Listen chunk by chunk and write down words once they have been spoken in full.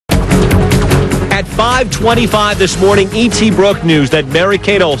At 5:25 this morning, ET broke news that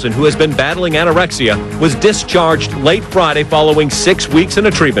Mary-Kate Olsen, who has been battling anorexia, was discharged late Friday following 6 weeks in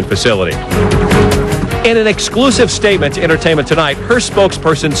a treatment facility. In an exclusive statement to Entertainment Tonight, her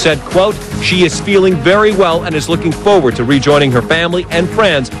spokesperson said, quote, "She is feeling very well and is looking forward to rejoining her family and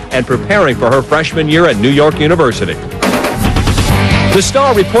friends and preparing for her freshman year at New York University." The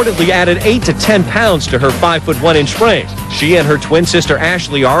star reportedly added 8 to 10 pounds to her 5'1" frame. She and her twin sister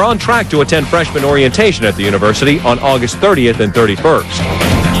Ashley are on track to attend freshman orientation at the university on August 30th and 31st.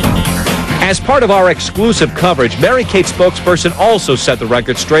 As part of our exclusive coverage, Mary-Kate's spokesperson also set the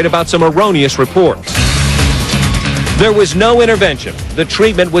record straight about some erroneous reports. There was no intervention. The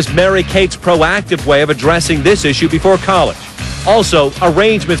treatment was Mary-Kate's proactive way of addressing this issue before college. Also,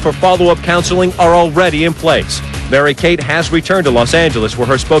 arrangements for follow-up counseling are already in place. Mary-Kate has returned to Los Angeles, where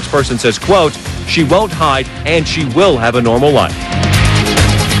her spokesperson says, quote, "She won't hide and she will have a normal life."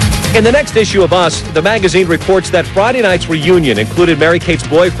 In the next issue of Us, the magazine reports that Friday night's reunion included Mary-Kate's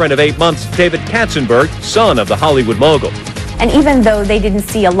boyfriend of 8 months, David Katzenberg, son of the Hollywood mogul. And even though they didn't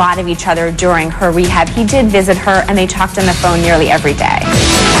see a lot of each other during her rehab, he did visit her and they talked on the phone nearly every day.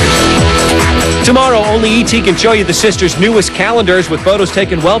 Tomorrow, only ET can show you the sisters' newest calendars with photos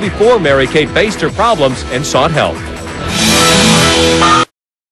taken well before Mary-Kate faced her problems and sought help.